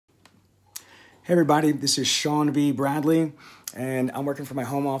Hey everybody, this is Sean V. Bradley, and I'm working from my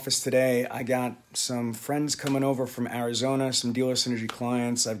home office today. I got some friends coming over from Arizona, some dealer synergy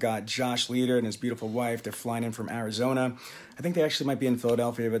clients. I've got Josh Leader and his beautiful wife. They're flying in from Arizona. I think they actually might be in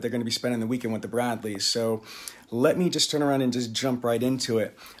Philadelphia, but they're going to be spending the weekend with the Bradleys. So let me just turn around and just jump right into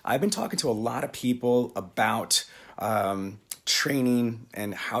it. I've been talking to a lot of people about training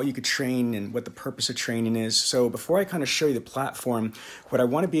and how you could train and what the purpose of training is. So before I kind of show you the platform, what I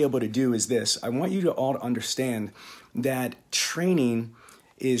want to be able to do is this. I want you to all understand that training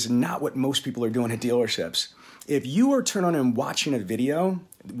is not what most people are doing at dealerships. If you are turning on and watching a video,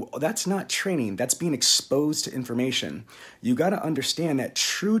 that's not training. That's being exposed to information. You got to understand that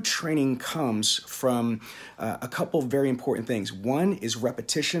true training comes from a couple of very important things. One is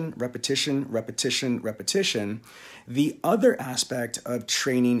repetition, repetition, repetition, repetition. The other aspect of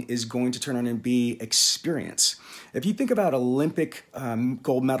training is going to turn on and be experience. If you think about Olympic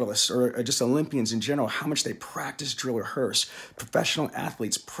gold medalists or just Olympians in general, how much they practice, drill, rehearse. Professional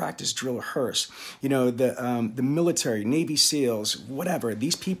athletes practice, drill, rehearse. You know, the military, Navy SEALs, whatever.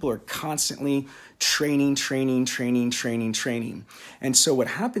 These people are constantly training. And so what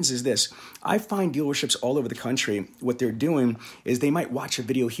happens is this. I find dealerships all over the country, what they're doing is they might watch a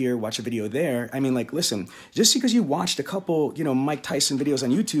video here, watch a video there. I mean, like, listen, just because you watched a couple, Mike Tyson videos on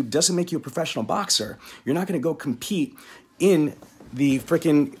YouTube doesn't make you a professional boxer. You're not going to go compete in the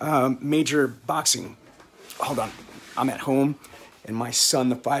freaking major boxing. Hold on. I'm at home and my son,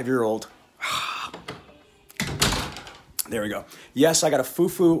 the 5-year-old, there we go. Yes, I got a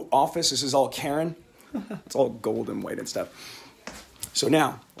foo-foo office. This is all Karen. It's all gold and white and stuff. So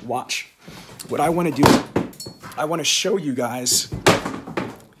now, watch. What I want to do, I want to show you guys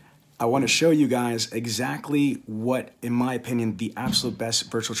exactly what, in my opinion, the absolute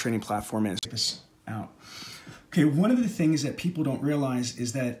best virtual training platform is. Check this out. Okay, one of the things that people don't realize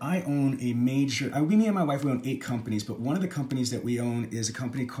is that I own a major, me and my wife, we own 8 companies, but one of the companies that we own is a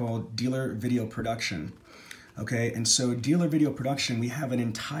company called Dealer Video Production. Okay, and so Dealer Video Production, we have an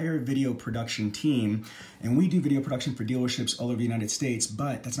entire video production team, and we do video production for dealerships all over the United States,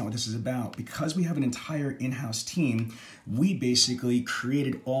 but that's not what this is about. Because we have an entire in-house team, we basically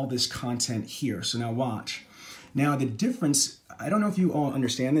created all this content here. So now watch. Now the difference, I don't know if you all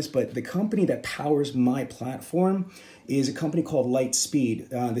understand this, but the company that powers my platform is a company called Lightspeed.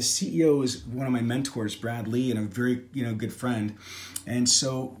 The CEO is one of my mentors, Brad Lee, and a very good friend. And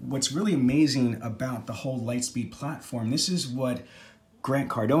so what's really amazing about the whole Lightspeed platform, this is what Grant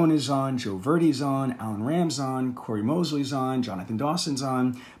Cardone is on, Joe Verdi's on, Alan Ram's on, Corey Mosley's on, Jonathan Dawson's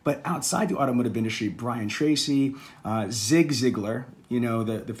on. But outside the automotive industry, Brian Tracy, Zig Ziglar,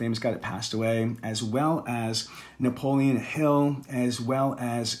 the famous guy that passed away, as well as Napoleon Hill, as well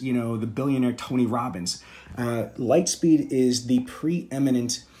as, the billionaire Tony Robbins. Lightspeed is the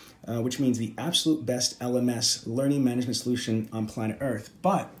preeminent, which means the absolute best LMS, learning management solution on planet Earth.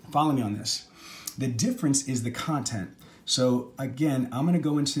 But follow me on this. The difference is the content. So again, I'm going to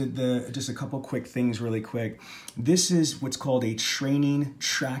go into just a couple quick things really quick. This is what's called a training,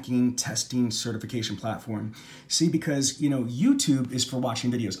 tracking, testing, certification platform. See, because, YouTube is for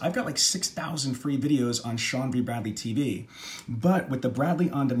watching videos. I've got like 6,000 free videos on Sean V. Bradley TV. But with the Bradley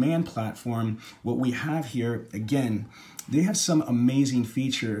On Demand platform, what we have here, again, they have some amazing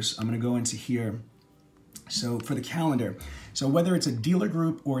features. I'm going to go into here. So for the calendar, so whether it's a dealer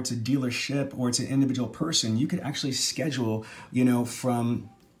group or it's a dealership or it's an individual person, you could actually schedule, from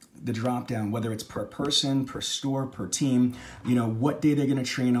the drop down, whether it's per person, per store, per team, what day they're going to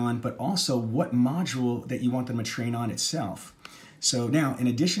train on, but also what module that you want them to train on itself. So now, in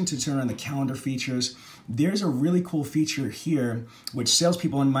addition to turn on the calendar features, there's a really cool feature here, which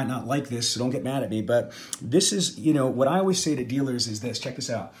salespeople might not like this, so don't get mad at me, but this is, what I always say to dealers is this, check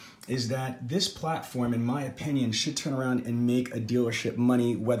this out, is that this platform, in my opinion, should turn around and make a dealership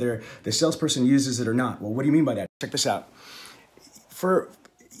money, whether the salesperson uses it or not. Well, what do you mean by that? Check this out.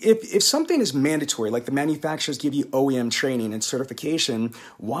 If something is mandatory, like the manufacturers give you OEM training and certification,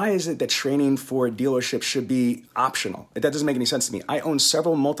 why is it that training for a dealership should be optional? That doesn't make any sense to me. I own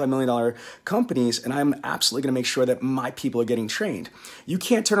several multi-million-dollar companies, and I'm absolutely going to make sure that my people are getting trained. You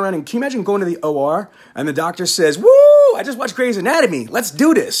can't turn around and, can you imagine going to the OR and the doctor says, "Woo, I just watched Grey's Anatomy. Let's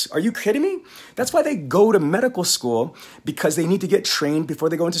do this." Are you kidding me? That's why they go to medical school, because they need to get trained before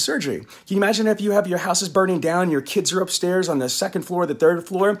they go into surgery. Can you imagine if you have your house is burning down, your kids are upstairs on the 2nd floor, the 3rd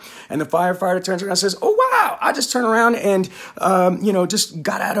floor, and the firefighter turns around and says, "Oh, wow, I just turned around and, just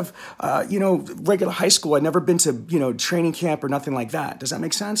got out of, regular high school. I'd never been to, training camp or nothing like that." Does that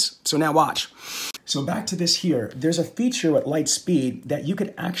make sense? So now watch. So back to this here. There's a feature at Lightspeed that you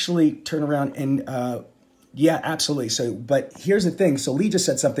could actually turn around and Yeah, absolutely. So, but here's the thing. So Lee just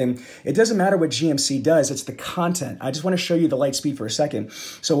said something. It doesn't matter what GMC does. It's the content. I just want to show you the Lightspeed for a second.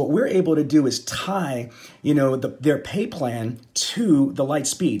 So what we're able to do is tie, their pay plan to the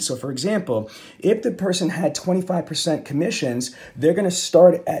Lightspeed. So for example, if the person had 25% commissions, they're going to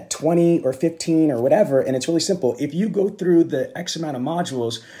start at 20 or 15 or whatever. And it's really simple. If you go through the X amount of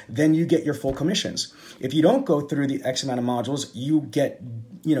modules, then you get your full commissions. If you don't go through the X amount of modules, you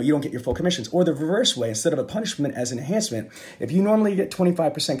don't get your full commissions. Or the reverse way, instead of a punishment as an enhancement, if you normally get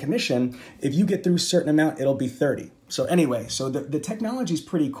 25% commission, if you get through a certain amount, it'll be 30. So anyway, so the technology is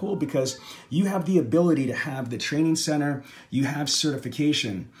pretty cool because you have the ability to have the training center, you have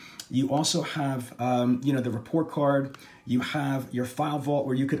certification, you also have, the report card, you have your file vault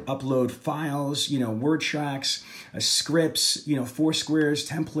where you could upload files, word tracks, scripts, Foursquares,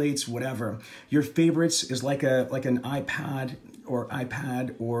 templates, whatever. Your favorites is like an iPad or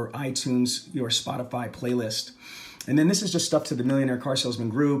iTunes, your Spotify playlist. And then this is just stuff to the Millionaire Car Salesman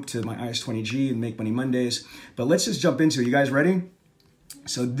group, to my IS20G and Make Money Mondays. But let's just jump into it. You guys ready?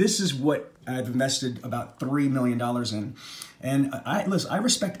 So this is what I've invested about $3 million in. And I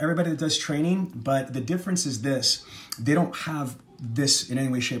respect everybody that does training, but the difference is this: they don't have this in any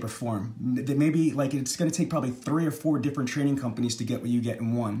way, shape, or form. Maybe it's going to take probably 3 or 4 different training companies to get what you get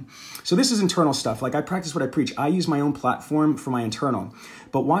in one. So this is internal stuff. Like, I practice what I preach. I use my own platform for my internal.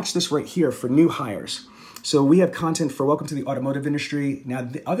 But watch this right here for new hires. So we have content for welcome to the automotive industry. Now,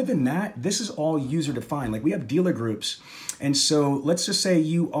 other than that, this is all user defined. Like, we have dealer groups. And so let's just say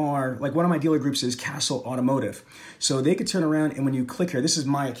you are, like, one of my dealer groups is Castle Automotive. So they could turn around, and when you click here, this is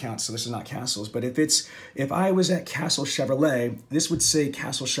my account, so this is not Castle's. But if I was at Castle Chevrolet, this would say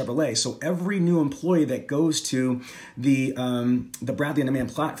Castle Chevrolet. So every new employee that goes to the Bradley on Demand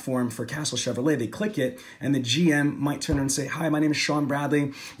platform for Castle Chevrolet, they click it, and the GM might turn around and say, "Hi, my name is Sean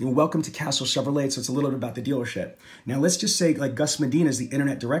Bradley. Welcome to Castle Chevrolet." So it's a little bit about the dealership. Now let's just say, like, Gus Medina is the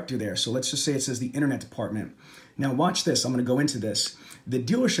internet director there. So let's just say it says the internet department. Now watch this. I'm going to go into this. The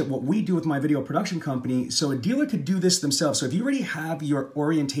dealership, what we do with my video production company, so a dealer could do this themselves. So if you already have your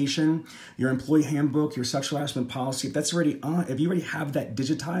orientation, your employee handbook, your sexual harassment policy, if that's already on, if you already have that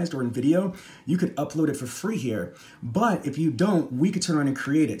digitized or in video, you could upload it for free here. But if you don't, we could turn around and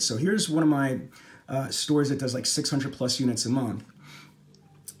create it. So here's one of my stores that does like 600 plus units a month.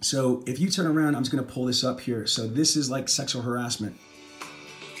 So if you turn around, I'm just going to pull this up here. So this is like sexual harassment.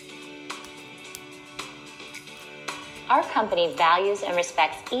 Our company values and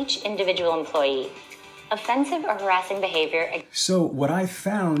respects each individual employee. Offensive or harassing behavior. So what I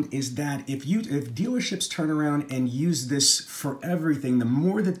found is that if dealerships turn around and use this for everything, the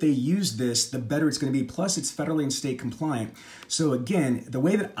more that they use this, the better it's going to be. Plus, it's federally and state compliant. So again, the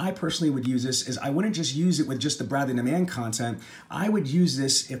way that I personally would use this is I wouldn't just use it with just the Bradley Demand content. I would use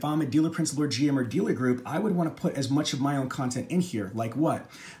this if I'm a dealer principal or GM or dealer group. I would want to put as much of my own content in here. Like what?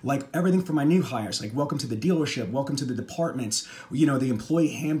 Like everything for my new hires, like welcome to the dealership, welcome to the departments, the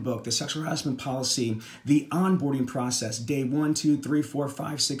employee handbook, the sexual harassment policy, the onboarding process, day 1, 2, 3, 4,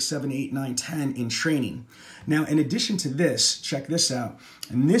 5, 6, 7, 8, 9, 10 in training. Now, in addition to this, check this out.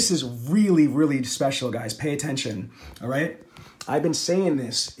 And this is really, really special, guys. Pay attention, all right? I've been saying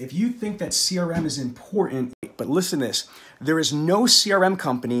this. If you think that CRM is important, but listen to this. There is no CRM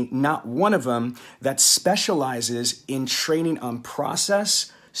company, not one of them, that specializes in training on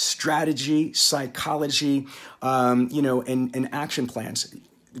process, strategy, psychology, and action plans.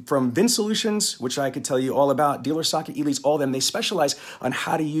 From Vin Solutions, which I could tell you all about, Dealer Socket, Elites, all of them, they specialize on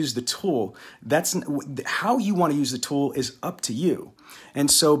how to use the tool. That's how you want to use the tool is up to you. And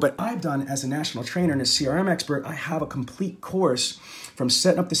so, but I've done as a national trainer and a CRM expert, I have a complete course from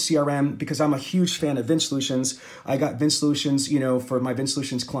setting up the CRM because I'm a huge fan of Vin Solutions. I got Vin Solutions, for my Vin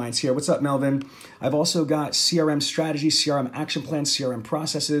Solutions clients here. What's up, Melvin? I've also got CRM strategy, CRM action plans, CRM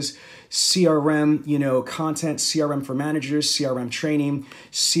processes, CRM, content, CRM for managers, CRM training,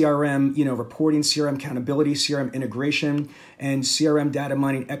 CRM, reporting, CRM accountability, CRM integration, and CRM data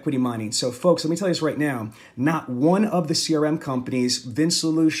mining, equity mining. So folks, let me tell you this right now, not one of the CRM companies, Vin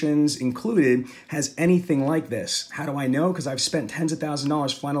Solutions included, has anything like this. How do I know? Because I've spent tens of thousands of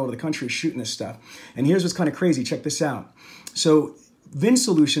dollars flying all over the country shooting this stuff. And here's what's kind of crazy. Check this out. So Vin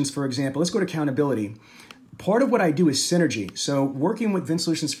Solutions, for example, let's go to accountability. Part of what I do is synergy. So working with Vin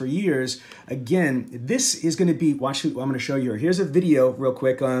Solutions for years, again, this is going to be, watch what I'm going to show you. Here's a video real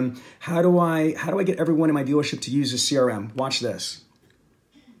quick on how do I get everyone in my dealership to use a CRM. Watch this.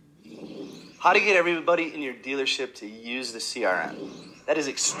 How to get everybody in your dealership to use the CRM. That is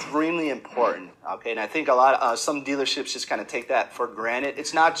extremely important. Okay, and I think some dealerships just kind of take that for granted.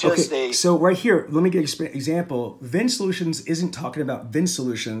 It's not just So right here, let me give you an example. Vin Solutions isn't talking about Vin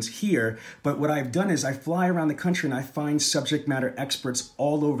Solutions here, but what I've done is I fly around the country and I find subject matter experts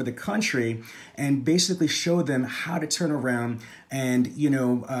all over the country and basically show them how to turn around and,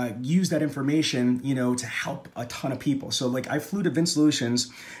 use that information, to help a ton of people. So like I flew to Vin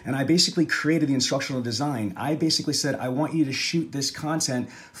Solutions and I basically created the instructional design. I basically said, I want you to shoot this content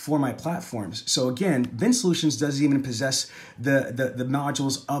for my platforms. So again, Vin Solutions doesn't even possess the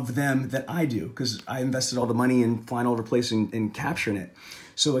modules of them that I do, because I invested all the money in flying all over the place and capturing it.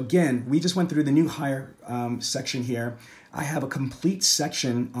 So again, we just went through the new hire section here. I have a complete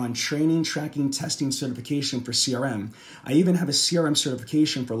section on training, tracking, testing certification for CRM. I even have a CRM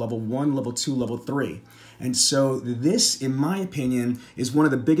certification for level 1, level 2, level 3. And so this, in my opinion, is one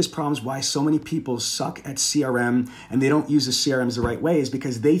of the biggest problems why so many people suck at CRM and they don't use the CRMs the right way, is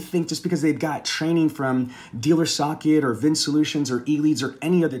because they think just because they've got training from Dealer Socket or Vin Solutions or eLeads or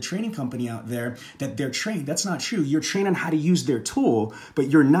any other training company out there that they're trained. That's not true. You're trained on how to use their tool, but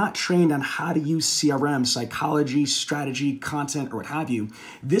you're not trained on how to use CRM, psychology, strategy, content, or what have you.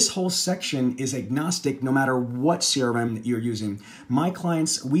 This whole section is agnostic no matter what CRM that you're using. My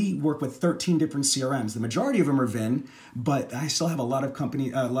clients, we work with 13 different CRMs. The majority of them are Vin, but I still have a lot of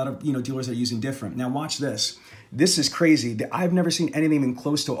dealers that are using different. Now watch this. This is crazy. I've never seen anything even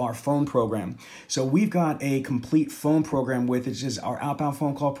close to our phone program. So we've got a complete phone program with, which is our outbound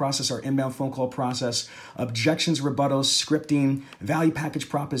phone call process, our inbound phone call process, objections, rebuttals, scripting, value package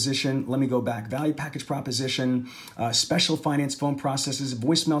proposition. Let me go back. Value package proposition, special finance phone processes,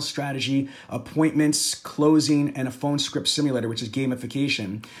 voicemail strategy, appointments, closing, and a phone script simulator, which is gamification.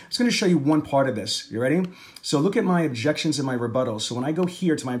 I'm just going to show you one part of this. You ready? So look at my objections and my rebuttals. So when I go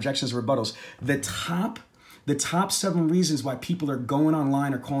here to my objections and rebuttals, the top 7 reasons why people are going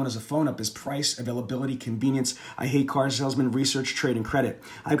online or calling us a phone up is price, availability, convenience, I hate car salesmen, research, trade, and credit.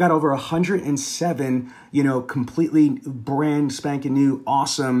 I've got over 107, completely brand spanking new,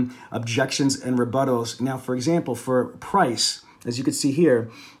 awesome objections and rebuttals. Now, for example, for price, as you can see here,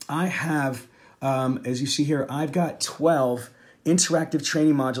 I have, I've got 12 interactive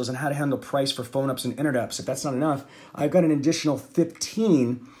training modules on how to handle price for phone ups and internet ups. If that's not enough, I've got an additional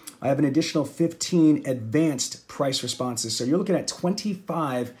 15 advanced price responses. So you're looking at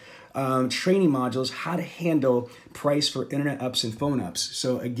 25 training modules, how to handle price for internet ups and phone ups.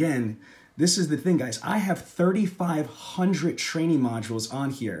 So again, this is the thing, guys. I have 3,500 training modules on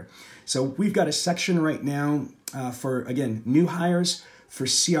here. So we've got a section right now for, again, new hires, for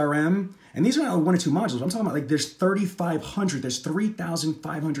CRM. And these are not 1 or 2 modules. I'm talking about there's 3,500, there's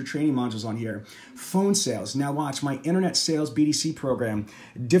 3,500 training modules on here. Phone sales. Now watch my internet sales BDC program,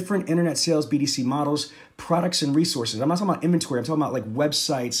 different internet sales BDC models, products and resources. I'm not talking about inventory. I'm talking about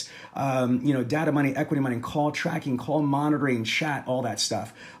websites, data mining, equity mining, call tracking, call monitoring, chat, all that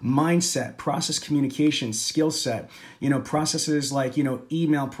stuff. Mindset, process communication, skill set, processes like,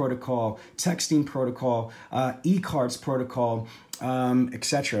 email protocol, texting protocol, e-cards protocol,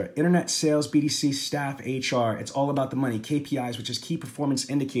 etc. Internet sales, BDC, staff, HR. It's all about the money. KPIs, which is key performance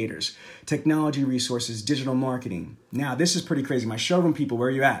indicators, technology resources, digital marketing. Now, this is pretty crazy. My showroom people, where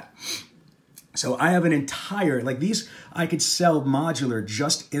are you at? So I have an entire, these, I could sell modular,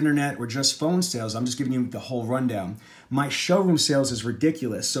 just internet or just phone sales. I'm just giving you the whole rundown. My showroom sales is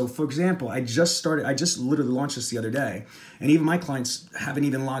ridiculous. So for example, I just literally launched this the other day. And even my clients haven't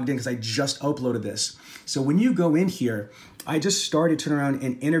even logged in because I just uploaded this. So when you go in here, I just started turning around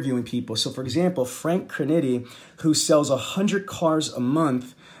and interviewing people. So for example, Frank Carnetti, who sells 100 cars a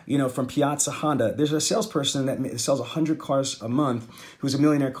month, from Piazza Honda. There's a salesperson that sells 100 cars a month who's a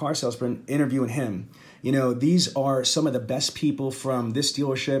millionaire car salesman, interviewing him. These are some of the best people from this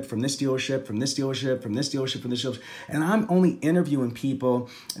dealership, from this dealership, from this dealership, from this dealership, from this dealership. And I'm only interviewing people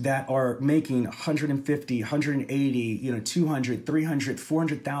that are making $150, $180, $200, $300,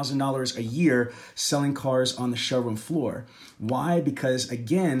 $400,000 a year selling cars on the showroom floor. Why? Because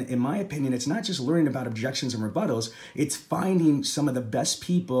again, in my opinion, it's not just learning about objections and rebuttals. It's finding some of the best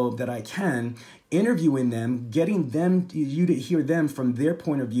people that I can, interviewing them, getting you to hear them from their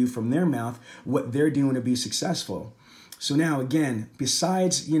point of view, from their mouth, what they're doing to be successful. So now again,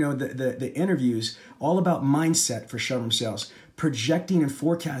 besides, the interviews, all about mindset for showroom sales, projecting and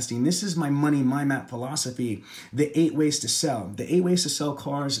forecasting. This is my money, my map philosophy. The 8 ways to sell. The 8 ways to sell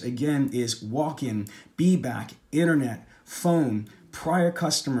cars, again, is walk-in, be back, internet, phone, prior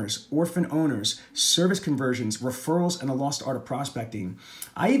customers, orphan owners, service conversions, referrals, and the lost art of prospecting.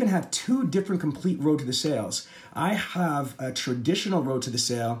 I even have 2 different complete road to the sales. I have a traditional road to the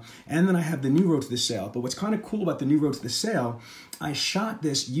sale, and then I have the new road to the sale. But what's kind of cool about the new road to the sale, I shot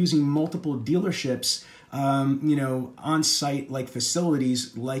this using multiple dealerships, on-site like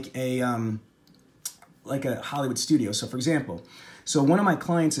facilities, like a Hollywood studio. So for example, one of my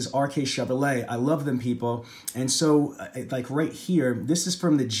clients is RK Chevrolet. I love them, people. And so like right here, this is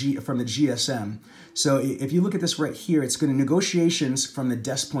from the GSM. So if you look at this right here, it's going to negotiations from the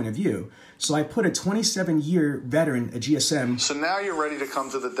desk point of view. So I put a 27-year veteran, a GSM. So now you're ready to come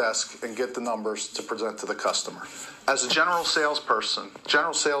to the desk and get the numbers to present to the customer. As a general salesperson,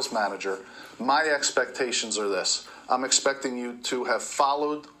 general sales manager, my expectations are this. I'm expecting you to have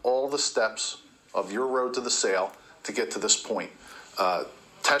followed all the steps of your road to the sale to get to this point.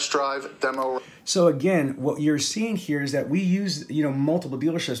 Test drive, demo. So again, what you're seeing here is that we use, multiple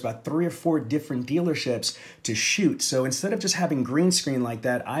dealerships, about 3 or 4 different dealerships to shoot. So instead of just having green screen like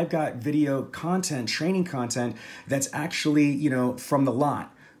that, I've got video content, training content that's actually, from the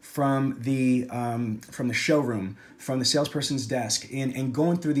lot, from the showroom, from the salesperson's desk, and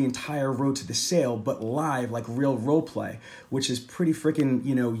going through the entire road to the sale, but live, like real role play, which is pretty freaking,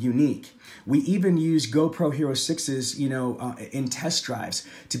 unique. We even use GoPro Hero 6s, in test drives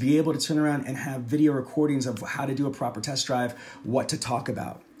to be able to turn around and have video recordings of how to do a proper test drive, what to talk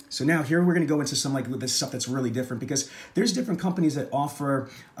about. So now here we're going to go into some like this stuff that's really different, because there's different companies that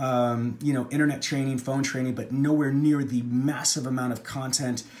offer, internet training, phone training, but nowhere near the massive amount of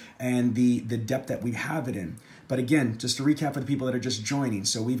content and the depth that we have it in. But again, just to recap for the people that are just joining.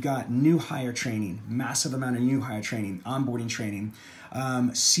 So we've got new hire training, massive amount of new hire training, onboarding training,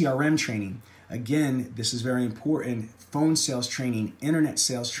 CRM training. Again, this is very important. Phone sales training, internet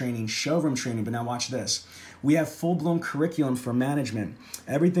sales training, showroom training. But now watch this. We have full-blown curriculum for management,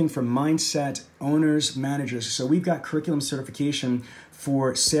 everything from mindset, owners, managers. So we've got curriculum certification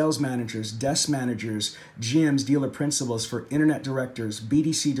for sales managers, desk managers, GMs, dealer principals, for internet directors,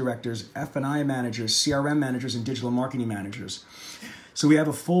 BDC directors, F&I managers, CRM managers, and digital marketing managers. So we have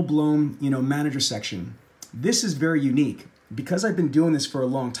a full-blown, manager section. This is very unique. Because I've been doing this for a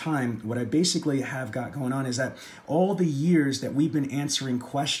long time, what I basically have got going on is that all the years that we've been answering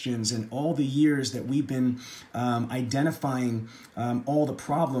questions and all the years that we've been identifying all the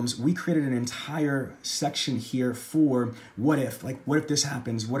problems, we created an entire section here for what if. Like, what if this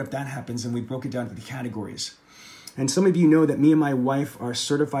happens? What if that happens? And we broke it down to the categories. And some of you know that me and my wife are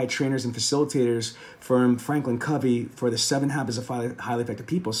certified trainers and facilitators from Franklin Covey for the 7 Habits of Highly Effective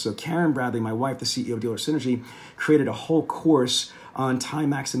People. So Karen Bradley, my wife, the CEO of Dealer Synergy, created a whole course on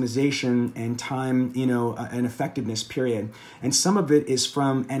time maximization and time, and effectiveness, period. And some of it is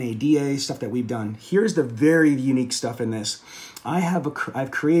from NADA, stuff that we've done. Here's the very unique stuff in this.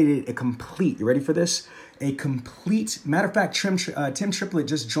 I've created a complete, you ready for this? A complete, matter of fact, Tim Triplett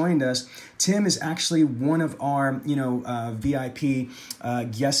just joined us. Tim is actually one of our, VIP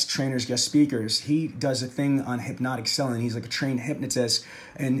guest trainers, guest speakers. He does a thing on hypnotic selling. He's like a trained hypnotist,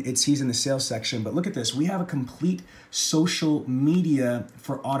 and he's in the sales section. But look at this. We have a complete social media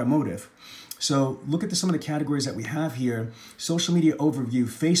for automotive. So look at some of the categories that we have here. Social media overview,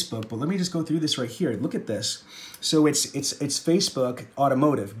 Facebook. But let me just go through this right here. Look at this. So it's Facebook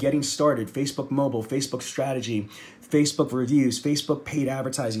automotive, getting started, Facebook mobile, Facebook strategy, Facebook reviews, Facebook paid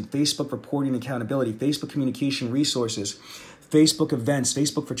advertising, Facebook reporting accountability, Facebook communication resources, Facebook events,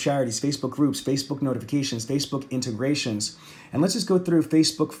 Facebook for charities, Facebook groups, Facebook notifications, Facebook integrations. And let's just go through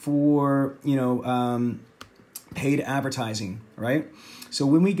Facebook for, paid advertising, right? So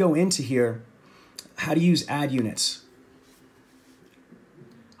when we go into here, how to use ad units.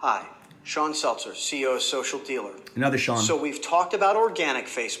 Hi, Sean Seltzer, CEO of Social Dealer. Another Sean. So we've talked about organic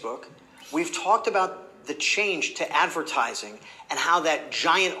Facebook. We've talked about the change to advertising and how that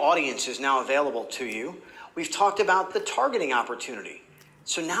giant audience is now available to you. We've talked about the targeting opportunity.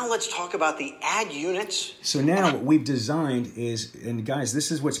 So now let's talk about the ad units. So now what we've designed is, and guys,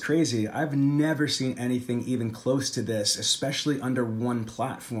 this is what's crazy. I've never seen anything even close to this, especially under one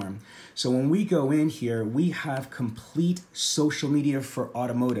platform. So when we go in here, we have complete social media for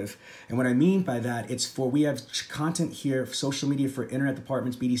automotive. And what I mean by that, we have content here, social media for internet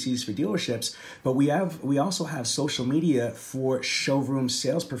departments, BDCs, for dealerships, but we also have social media for showroom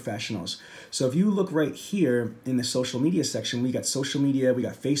sales professionals. So if you look right here in the social media section, we got social media, we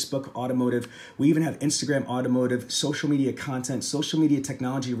got Facebook automotive, we even have Instagram automotive, social media content, social media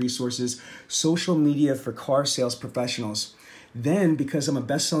technology resources, social media for car sales professionals. Then, because I'm a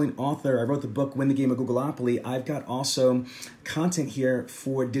best-selling author, I wrote the book, Win the Game of Googleopoly, I've got also content here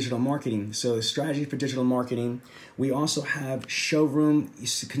for digital marketing. So the strategy for digital marketing. We also have showroom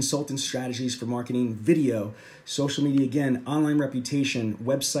consultant strategies for marketing, video, social media, again, online reputation,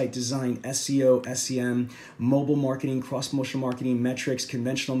 website design, SEO, SEM, mobile marketing, cross-promotional marketing, metrics,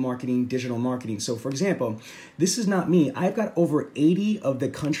 conventional marketing, digital marketing. So for example, this is not me. I've got over 80 of the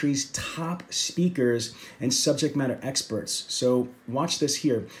country's top speakers and subject matter experts. So watch this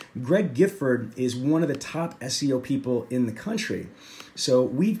here. Greg Gifford is one of the top SEO people in the country. So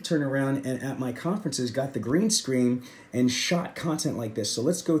we've turned around and at my conferences got the green screen and shot content like this. So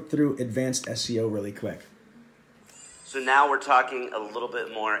let's go through advanced SEO really quick. So now we're talking a little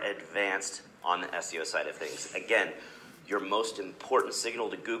bit more advanced on the SEO side of things. Again, your most important signal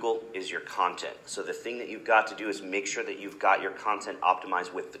to Google is your content. So the thing that you've got to do is make sure that you've got your content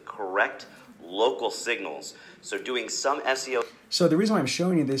optimized with the correct local signals. So doing some SEO. So the reason why I'm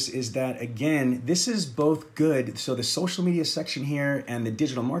showing you this is that, again, this is both good. So the social media section here and the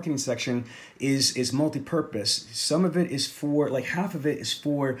digital marketing section is multi-purpose. Some of it is for, like half of it is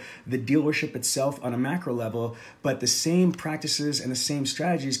for the dealership itself on a macro level, but the same practices and the same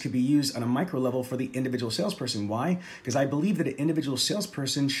strategies could be used on a micro level for the individual salesperson. Why? Because I believe that an individual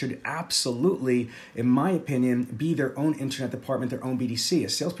salesperson should absolutely, in my opinion, be their own internet department, their own BDC. A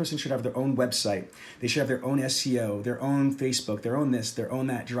salesperson should have their own website. They should have their own SEO, their own Facebook, their own this, their own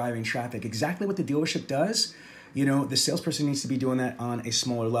that, driving traffic. Exactly what the dealership does, you know, the salesperson needs to be doing that on a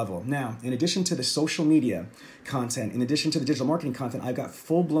smaller level. Now, in addition to the social media content, in addition to the digital marketing content, I've got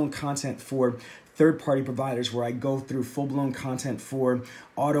full-blown content for third-party providers where I go through full-blown content for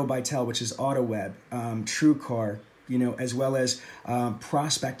Auto by Tel, which is AutoWeb, TrueCar, you know, as well as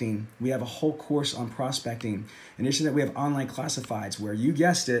prospecting. We have a whole course on prospecting. In addition to that, we have online classifieds where, you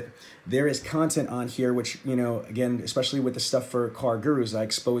guessed it, there is content on here, which, you know, again, especially with the stuff for car gurus, I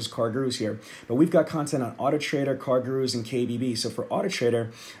expose car gurus here. But we've got content on Auto Trader, car gurus, and KBB. So for Auto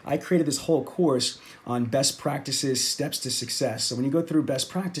Trader, I created this whole course on best practices, steps to success. So when you go through best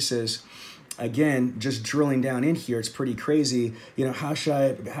practices, again, just drilling down in here, it's pretty crazy. You know, how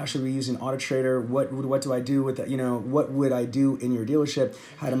should we use an Auto Trader? What do I do with that? You know, what would I do in your dealership?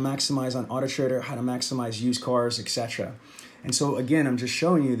 How to maximize on Auto Trader? How to maximize used cars, etc. And so again, I'm just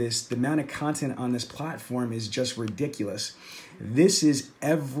showing you this. The amount of content on this platform is just ridiculous. This is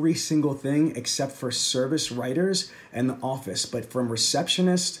every single thing except for service writers and the office, but from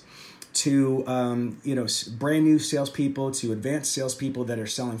receptionist to you know, brand new salespeople, to advanced salespeople that are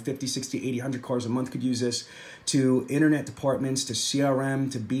selling 50, 60, 80, 100 cars a month could use this, to internet departments, to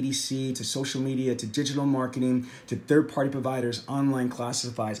CRM, to BDC, to social media, to digital marketing, to third-party providers, online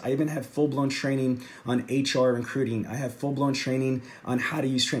classifieds. I even have full-blown training on HR recruiting. I have full-blown training on how to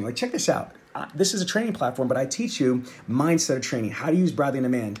use training. Like, check this out. This is a training platform, but I teach you mindset of training, how to use Bradley on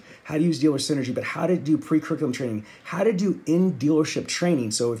Demand, how to use dealer synergy, but how to do pre-curriculum training, how to do in-dealership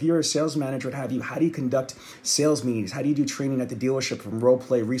training. So if you're a sales manager, what have you, how do you conduct sales meetings? How do you do training at the dealership from role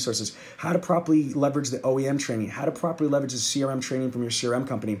play resources? How to properly leverage the OEM training, how to properly leverage the CRM training from your CRM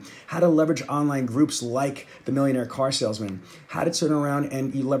company, how to leverage online groups like the Millionaire Car Salesman, how to turn around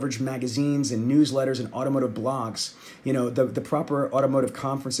and you leverage magazines and newsletters and automotive blogs, you know, the proper automotive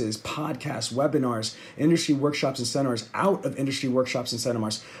conferences, podcasts, webinars, industry workshops and seminars, out of industry workshops and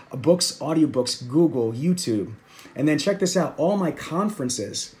seminars, books, audiobooks, Google, YouTube. And then check this out, all my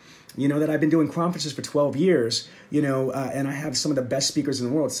conferences, you know, that I've been doing conferences for 12 years, you know, and I have some of the best speakers in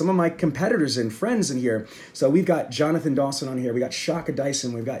the world, some of my competitors and friends in here. So we've got Jonathan Dawson on here, we got Shaka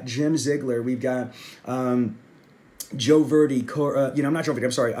Dyson, we've got Jim Ziegler, we've got Joe Verdi, you know, I'm not Joe Verdi,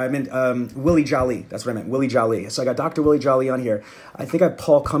 I'm sorry. I meant Willie Jolly. That's what I meant, Willie Jolly. So I got Dr. Willie Jolly on here. I think I have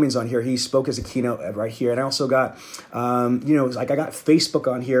Paul Cummings on here. He spoke as a keynote right here. And I also got, you know, like I got Facebook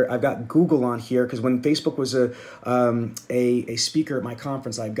on here. I've got Google on here because when Facebook was a speaker at my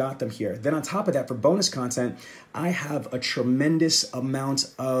conference, I got them here. Then on top of that, for bonus content, I have a tremendous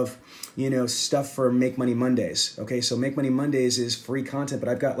amount of, you know, stuff for Make Money Mondays. Okay, so Make Money Mondays is free content, but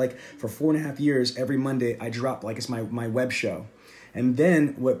I've got like for 4.5 years, every Monday I drop like it's my web show. And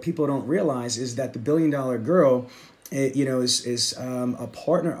then what people don't realize is that the $1 Billion Girl, you know, is a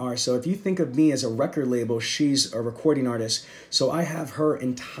partner artist. So if you think of me as a record label, she's a recording artist. So I have her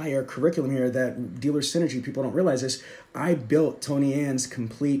entire curriculum here that Dealer Synergy, people don't realize this. I built Tony Ann's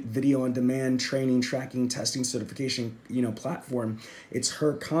complete video on demand training, tracking, testing, certification, you know, platform. It's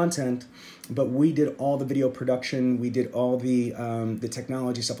her content, but we did all the video production. We did all the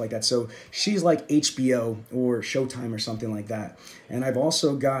technology, stuff like that. So she's like HBO or Showtime or something like that. And I've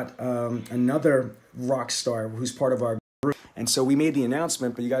also got another rock star who's part of our group. And so we made the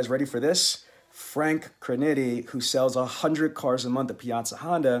announcement, but you guys ready for this? Frank Craniti, who sells 100 cars a month at Piazza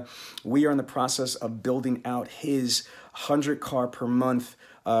Honda, we are in the process of building out his 100 car per month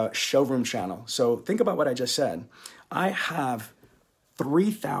showroom channel. So think about what I just said. I have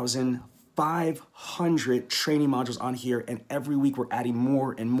 3,500 training modules on here, and every week we're adding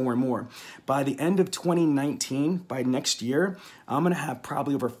more and more and more. By the end of 2019, by next year, I'm gonna have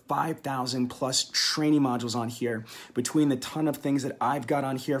probably over 5,000 plus training modules on here, between the ton of things that I've got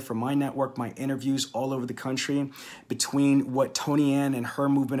on here for my network, my interviews all over the country, between what Tony Ann and her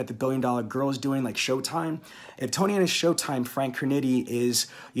movement at the $1 Billion Girl is doing, like Showtime. If Tony Ann is Showtime, Frank Carniti is,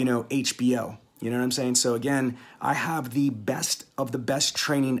 HBO. You know what I'm saying? So again, I have the best of the best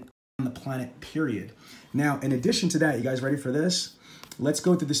training on the planet, period. Now, in addition to that, you guys ready for this? Let's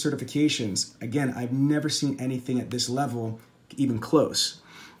go through the certifications. Again, I've never seen anything at this level even close.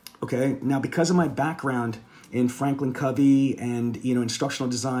 Okay, now because of my background in Franklin Covey and instructional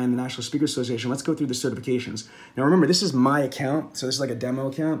design, the National Speaker Association, let's go through the certifications. Now remember, this is my account, so this is like a demo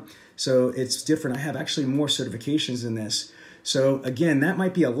account, so it's different. I have actually more certifications than this. So again, that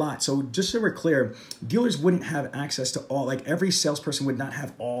might be a lot. So just so we're clear, dealers wouldn't have access to all, like every salesperson would not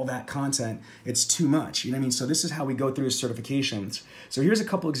have all that content. It's too much, you know what I mean? So this is how we go through certifications. So here's a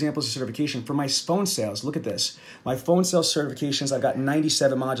couple examples of certification. For my phone sales, look at this. My phone sales certifications, I've got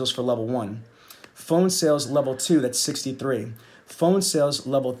 97 modules for level 1. Phone sales level 2, that's 63. Phone sales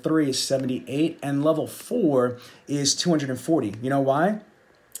level 3 is 78, and level 4 is 240. You know why?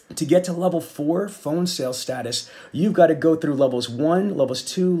 To get to level 4 phone sales status, you've got to go through levels 1, levels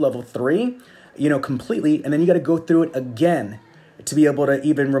 2, level 3, completely, and then you got to go through it again to be able to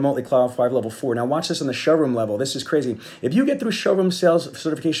even remotely qualify level 4. Now watch this on the showroom level. This is crazy. If you get through showroom sales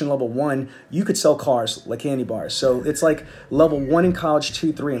certification level 1, you could sell cars like candy bars. So it's like level 1 in college,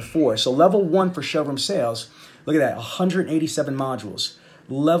 2, 3, and 4. So level 1 for showroom sales, look at that, 187 modules.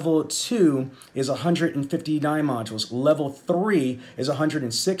 Level 2 is 159 modules. Level 3 is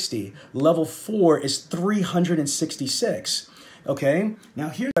 160. Level 4 is 366. Okay? Now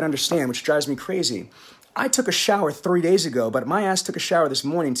here's what I understand, which drives me crazy. I took a shower 3 days ago, but my ass took a shower this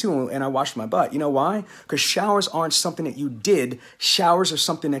morning too, and I washed my butt. You know why? Because showers aren't something that you did. Showers are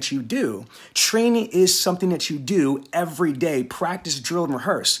something that you do. Training is something that you do every day. Practice, drill, and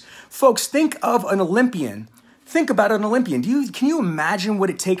rehearse. Folks, think of an Olympian. Think about an Olympian. Can you imagine what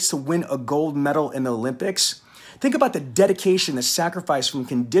it takes to win a gold medal in the Olympics? Think about the dedication, the sacrifice from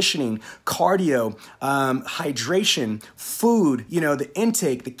conditioning, cardio, hydration, food, the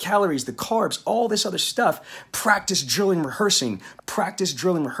intake, the calories, the carbs, all this other stuff. Practice, drilling, rehearsing. Practice,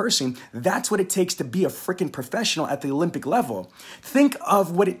 drilling, rehearsing. That's what it takes to be a freaking professional at the Olympic level. Think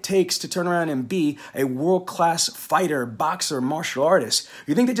of what it takes to turn around and be a world-class fighter, boxer, martial artist.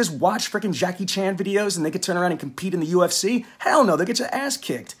 You think they just watch freaking Jackie Chan videos and they could turn around and compete in the UFC? Hell no, they get your ass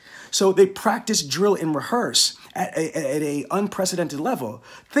kicked. So they practice, drill, and rehearse at a unprecedented level.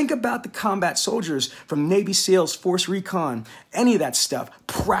 Think about the combat soldiers from Navy SEALs, Force Recon, any of that stuff.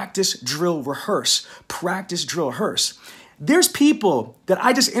 Practice, drill, rehearse. Practice, drill, rehearse. There's people that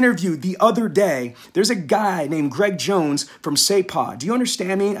I just interviewed the other day. There's a guy named Greg Jones from SAPOD. Do you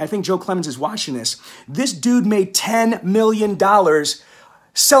understand me? I think Joe Clemens is watching this. This dude made $10 million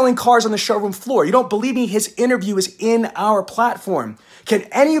selling cars on the showroom floor. You don't believe me? His interview is in our platform. Can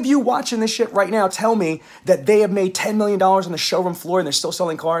any of you watching this shit right now tell me that they have made $10 million on the showroom floor and they're still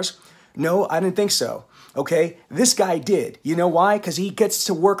selling cars? No, I didn't think so. Okay, this guy did. You know why? Because he gets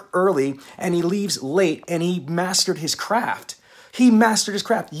to work early and he leaves late and he mastered his craft. He mastered his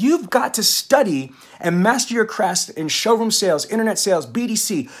craft. You've got to study and master your craft in showroom sales, internet sales,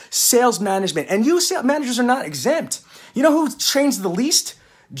 BDC, sales management. And you sales managers are not exempt. You know who trains the least?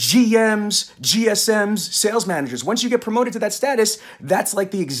 GMs, GSMs, sales managers. Once you get promoted to that status, that's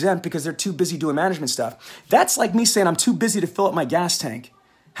like the exempt because they're too busy doing management stuff. That's like me saying I'm too busy to fill up my gas tank.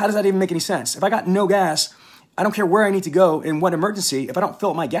 How does that even make any sense? If I got no gas, I don't care where I need to go in what emergency. If I don't fill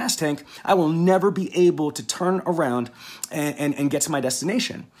up my gas tank, I will never be able to turn around and get to my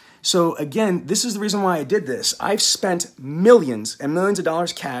destination. So again, this is the reason why I did this. I've spent millions and millions of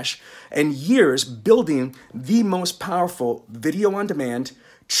dollars cash and years building the most powerful video on demand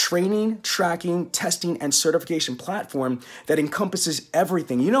training, tracking, testing, and certification platform that encompasses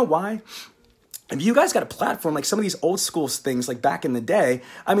everything. You know why? If you guys got a platform like some of these old school things like back in the day,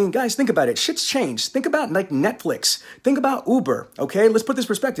 I mean, guys, think about it. Shit's changed. Think about like Netflix. Think about Uber, okay? Let's put this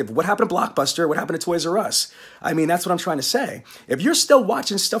perspective. What happened to Blockbuster? What happened to Toys R Us? I mean, that's what I'm trying to say. If you're still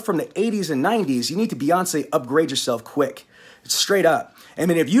watching stuff from the 80s and 90s, you need to Beyonce upgrade yourself quick. Straight up. I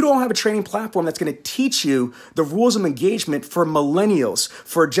mean, if you don't have a training platform that's going to teach you the rules of engagement for millennials,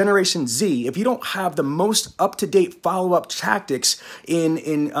 for Generation Z, if you don't have the most up-to-date follow-up tactics in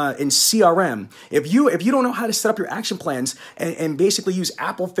CRM, if you don't know how to set up your action plans and basically use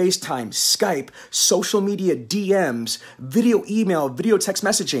Apple FaceTime, Skype, social media DMs, video email, video text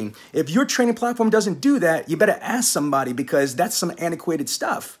messaging, if your training platform doesn't do that, you better ask somebody, because that's some antiquated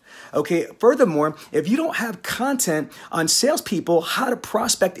stuff. Okay. Furthermore, if you don't have content on salespeople, how to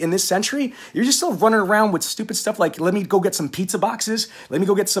prospect in this century, you're just still running around with stupid stuff like, let me go get some pizza boxes. Let me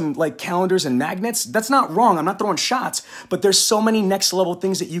go get some like calendars and magnets. That's not wrong. I'm not throwing shots, but there's so many next level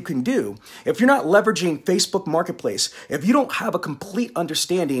things that you can do. If you're not leveraging Facebook Marketplace, if you don't have a complete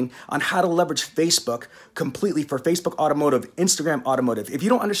understanding on how to leverage Facebook completely for Facebook Automotive, Instagram Automotive, if you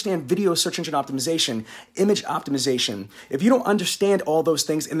don't understand video search engine optimization, image optimization, if you don't understand all those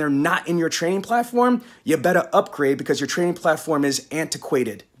things and they're not in your training platform, you better upgrade, because your training platform is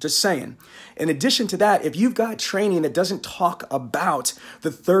antiquated. Just saying. In addition to that, if you've got training that doesn't talk about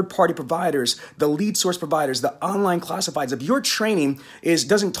the third-party providers, the lead source providers, the online classifieds, if your training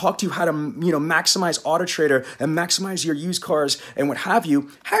doesn't talk to you how to maximize AutoTrader and maximize your used cars and what have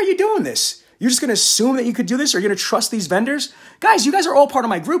you, how are you doing this? You're just going to assume that you could do this, or you're going to trust these vendors? Guys, you guys are all part of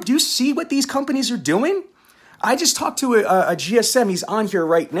my group. Do you see what these companies are doing? I just talked to a GSM, he's on here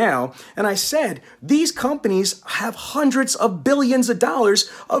right now, and I said, these companies have hundreds of billions of dollars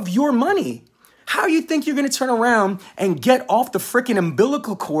of your money. How do you think you're going to turn around and get off the freaking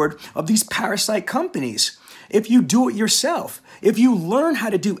umbilical cord of these parasite companies? If you do it yourself, if you learn how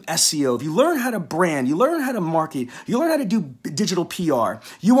to do SEO, if you learn how to brand, you learn how to market, you learn how to do digital PR,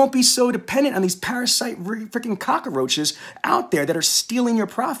 you won't be so dependent on these parasite freaking cockroaches out there that are stealing your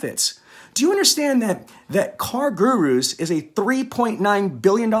profits. Do you understand that Car Gurus is a $3.9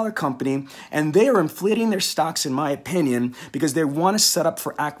 billion company, and they are inflating their stocks, in my opinion, because they want to set up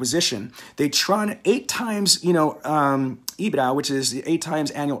for acquisition. They try to 8 times, EBITDA, which is 8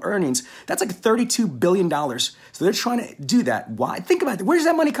 times annual earnings. That's like $32 billion. So they're trying to do that. Why? Think about it. Where's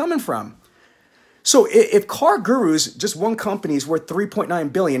that money coming from? So if Car Gurus, just one company, is worth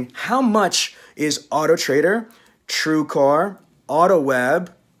 $3.9 billion, how much is AutoTrader, TrueCar,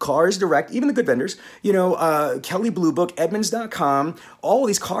 AutoWeb, Cars Direct, even the good vendors, Kelly Blue Book, Edmunds.com, all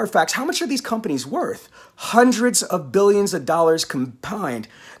these Carfax, how much are these companies worth? Hundreds of billions of dollars combined.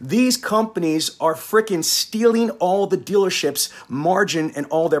 These companies are freaking stealing all the dealerships' margin and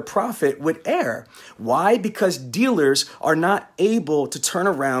all their profit with air. Why? Because dealers are not able to turn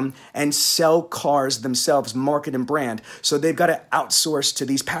around and sell cars themselves, market and brand. So they've got to outsource to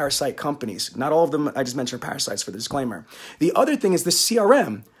these parasite companies. Not all of them, I just mentioned parasites for the disclaimer. The other thing is the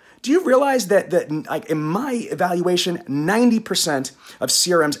CRM. Do you realize that like in my evaluation, 90% of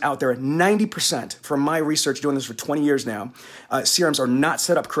CRMs out there, 90% from my research doing this for 20 years now, CRMs are not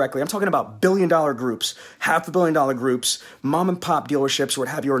set up correctly. I'm talking about billion-dollar groups, $500 million groups, mom and pop dealerships, what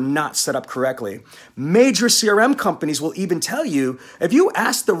have you, are not set up correctly. Major CRM companies will even tell you, if you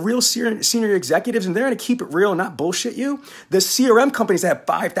ask the real senior executives, and they're going to keep it real and not bullshit you, the CRM companies that have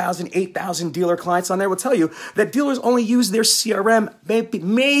 5,000, 8,000 dealer clients on there will tell you that dealers only use their CRM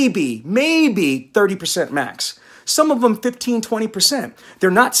maybe 30% max. Some of them 15, 20%. They're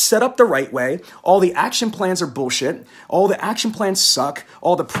not set up the right way. All the action plans are bullshit. All the action plans suck.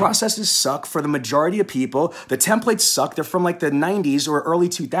 All the processes suck for the majority of people. The templates suck. They're from like the 90s or early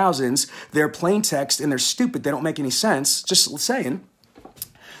 2000s. They're plain text and they're stupid. They don't make any sense. Just saying.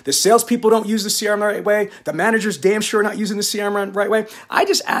 The salespeople don't use the CRM the right way. The managers damn sure are not using the CRM the right way. I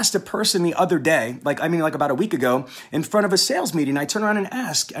just asked a person the other day, like about a week ago, in front of a sales meeting. I turned around and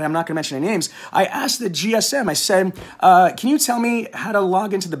asked, and I'm not going to mention any names, I asked the GSM, I said, can you tell me how to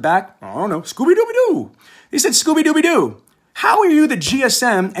log into the back? I don't know, Scooby-Dooby-Doo. They said, Scooby-Dooby-Doo. How are you the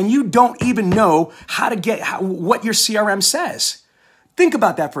GSM and you don't even know how to get what your CRM says? Think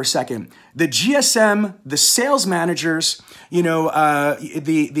about that for a second. The GSM, the sales managers, the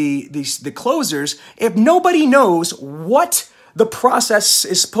closers, if nobody knows what the process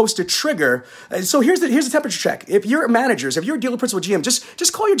is supposed to trigger. So here's the temperature check. If you're managers, if you're a dealer principal GM,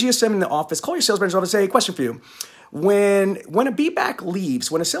 just call your GSM in the office, call your sales manager office and say, hey, question for you. When a B-back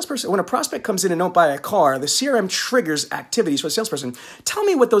leaves, when a prospect comes in and don't buy a car, the CRM triggers activities for the salesperson. Tell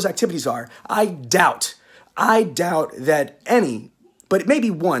me what those activities are. I doubt that any, but it may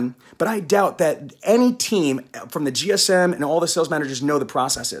be one, but I doubt that any team from the GSM and all the sales managers know the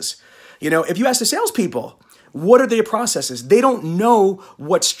processes. If you ask the salespeople, what are their processes? They don't know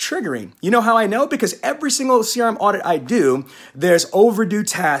what's triggering. You know how I know? Because every single CRM audit I do, there's overdue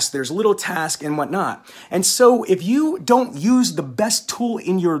tasks, there's little tasks and whatnot. And so if you don't use the best tool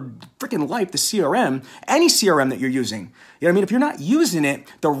in your freaking life the CRM, any CRM that you're using. You know what I mean? If you're not using it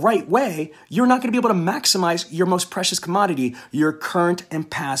the right way, you're not going to be able to maximize your most precious commodity, your current and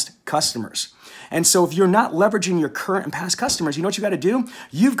past customers. And so if you're not leveraging your current and past customers, you know what you got to do?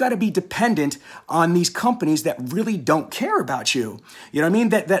 You've got to be dependent on these companies that really don't care about you. You know what I mean?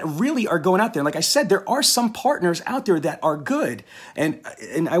 That really are going out there. Like I said, there are some partners out there that are good. And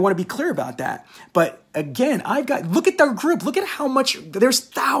I want to be clear about that. But again, look at their group. Look at how much, there's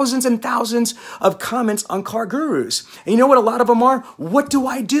thousands and thousands of comments on Car Gurus. And you know what a lot of them are? What do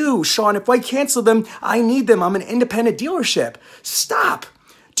I do, Sean? If I cancel them, I need them. I'm an independent dealership. Stop.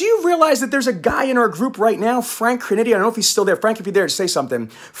 Do you realize that there's a guy in our group right now, Frank Crinity? I don't know if he's still there. Frank, if you're there, say something.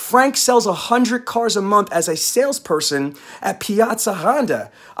 Frank sells 100 cars a month as a salesperson at Piazza Honda.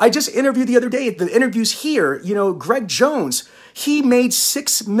 I just interviewed the other day, the interview's here, Greg Jones. He made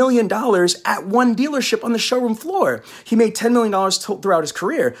 $6 million at one dealership on the showroom floor. He made $10 million throughout his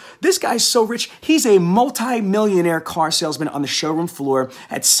career. This guy's so rich, he's a multi-millionaire car salesman on the showroom floor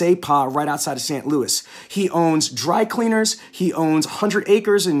at SEPA right outside of St. Louis. He owns dry cleaners. He owns 100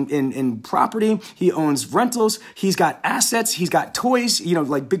 acres in property. He owns rentals. He's got assets. He's got toys,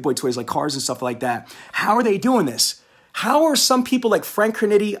 like big boy toys, like cars and stuff like that. How are they doing this? How are some people like Frank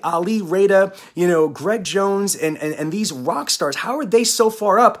Crinity, Ali Rada, Greg Jones, and these rock stars, how are they so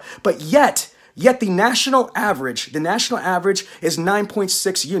far up? But yet the national average is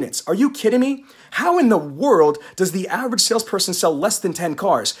 9.6 units. Are you kidding me? How in the world does the average salesperson sell less than 10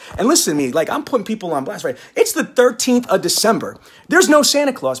 cars? And listen to me, like I'm putting people on blast, right? It's the 13th of December. There's no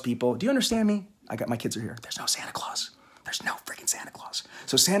Santa Claus, people. Do you understand me? My kids are here. There's no Santa Claus. There's no freaking Santa Claus.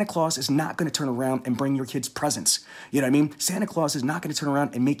 So Santa Claus is not going to turn around and bring your kids presents. You know what I mean? Santa Claus is not going to turn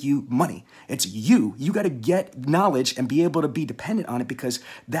around and make you money. It's you. You got to get knowledge and be able to be dependent on it because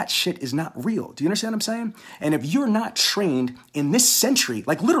that shit is not real. Do you understand what I'm saying? And if you're not trained in this century,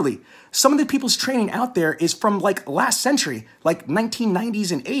 like literally, some of the people's training out there is from like last century, like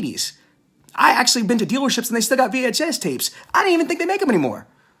 1990s and 80s. I actually been to dealerships and they still got VHS tapes. I didn't even think they make them anymore.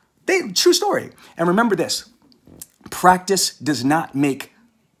 True story. And remember this. Practice does not make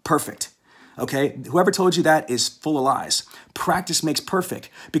perfect, okay? Whoever told you that is full of lies. Practice makes perfect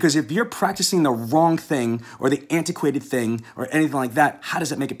because if you're practicing the wrong thing or the antiquated thing or anything like that, how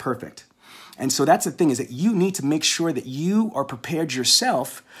does that make it perfect? And so that's the thing is that you need to make sure that you are prepared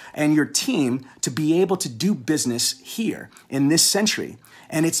yourself and your team to be able to do business here in this century.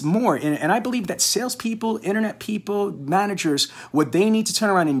 And it's more, and I believe that salespeople, internet people, managers, what they need to turn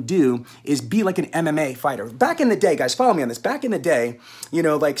around and do is be like an MMA fighter. Back in the day, guys, follow me on this. Back in the day,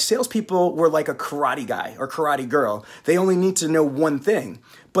 like salespeople were like a karate guy or karate girl. They only need to know one thing.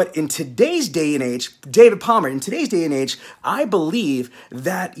 But in today's day and age, David Palmer, in today's day and age, I believe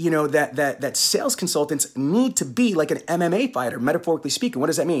that, that sales consultants need to be like an MMA fighter, metaphorically speaking. What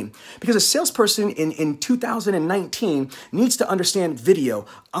does that mean? Because a salesperson in 2019 needs to understand video,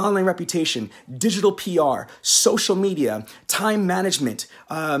 online reputation, digital PR, social media, time management,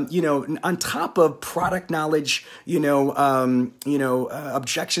 on top of product knowledge, objections,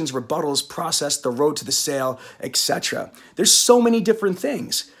 rebuttals, process, the road to the sale, etc. There's so many different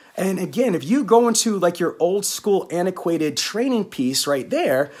things. And again, if you go into like your old school antiquated training piece right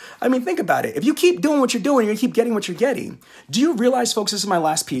there, I mean, think about it. If you keep doing what you're doing, you're gonna keep getting what you're getting. Do you realize, folks, this is my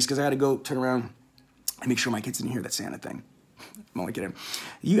last piece because I had to go turn around and make sure my kids didn't hear that Santa thing. I'm only kidding.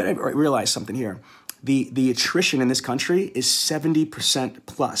 You gotta realize something here. The attrition in this country is 70%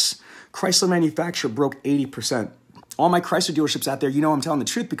 plus. Chrysler manufacturer broke 80%. All my Chrysler dealerships out there, I'm telling the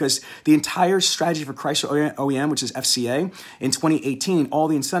truth because the entire strategy for Chrysler OEM, which is FCA, in 2018, all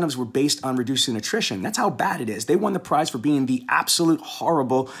the incentives were based on reducing attrition. That's how bad it is. They won the prize for being the absolute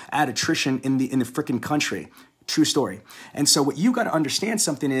horrible at attrition in the freaking country. True story. And so what you got to understand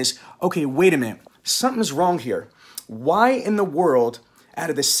something is, okay, wait a minute. Something's wrong here. Why in the world, out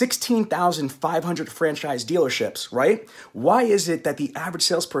of the 16,500 franchise dealerships, right? Why is it that the average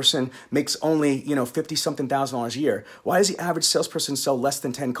salesperson makes only, $50-something thousand a year? Why does the average salesperson sell less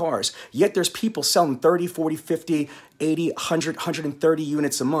than 10 cars? Yet there's people selling 30, 40, 50, 80, 100, 130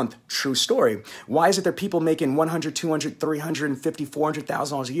 units a month. True story. Why is it there people making 100, 200, 350,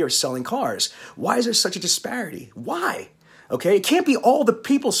 400,000 a year selling cars? Why is there such a disparity? Why? Okay, it can't be all the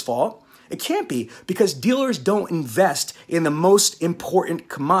people's fault. It can't be because dealers don't invest in the most important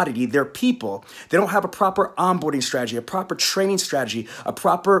commodity, their people. They don't have a proper onboarding strategy, a proper training strategy, a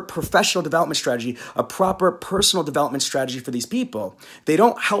proper professional development strategy, a proper personal development strategy for these people. They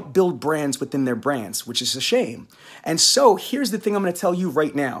don't help build brands within their brands, which is a shame. And so here's the thing I'm going to tell you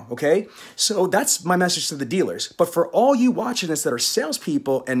right now, okay? So that's my message to the dealers. But for all you watching this that are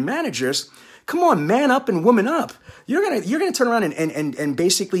salespeople and managers, Come on, man up and woman up. You're gonna turn around and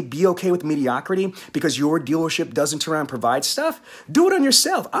basically be okay with mediocrity because your dealership doesn't turn around and provide stuff. Do it on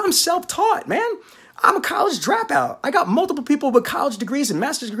yourself. I'm self-taught, man. I'm a college dropout. I got multiple people with college degrees and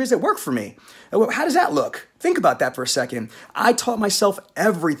master's degrees that work for me. How does that look? Think about that for a second. I taught myself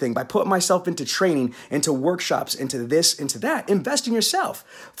everything by putting myself into training, into workshops, into this, into that. Invest in yourself.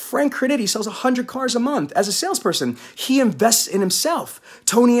 Frank Creditti sells 100 cars a month as a salesperson. He invests in himself.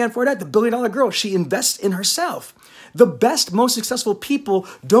 Tony Ann Fordette, the $1 billion girl, she invests in herself. The best, most successful people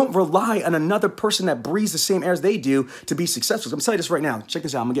don't rely on another person that breathes the same air as they do to be successful. I'm telling you this right now. Check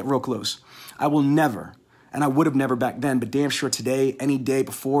this out. I'm going to get real close. I will never, and I would have never back then, but damn sure today, any day,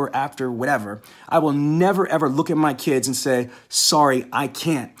 before, after, whatever, I will never, ever look at my kids and say, sorry, I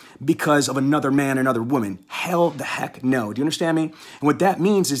can't because of another man or another woman. Hell the heck no. Do you understand me? And what that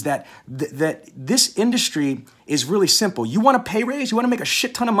means is that this industry is really simple. You want a pay raise? You want to make a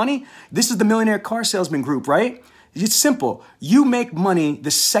shit ton of money? This is the Millionaire Car Salesman Group, right? It's simple. You make money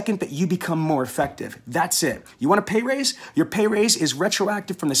the second that you become more effective. That's it. You want a pay raise? Your pay raise is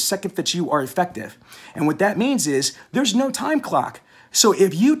retroactive from the second that you are effective. And what that means is there's no time clock. So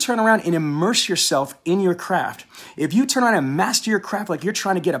if you turn around and immerse yourself in your craft, if you turn around and master your craft like you're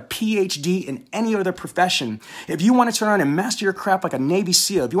trying to get a PhD in any other profession, if you want to turn around and master your craft like a Navy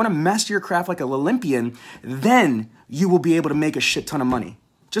SEAL, if you want to master your craft like an Olympian, then you will be able to make a shit ton of money.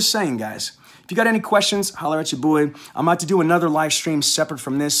 Just saying, guys. If you got any questions, holler at your boy. I'm about to do another live stream separate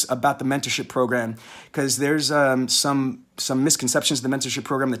from this about the mentorship program because there's some misconceptions of the mentorship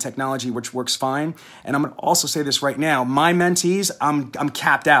program, the technology, which works fine. And I'm going to also say this right now. My mentees, I'm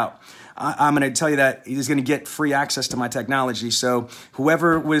capped out. I'm going to tell you that he's going to get free access to my technology. So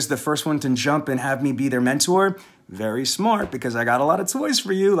whoever was the first one to jump and have me be their mentor, very smart because I got a lot of toys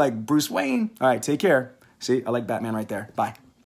for you like Bruce Wayne. All right, take care. See, I like Batman right there. Bye.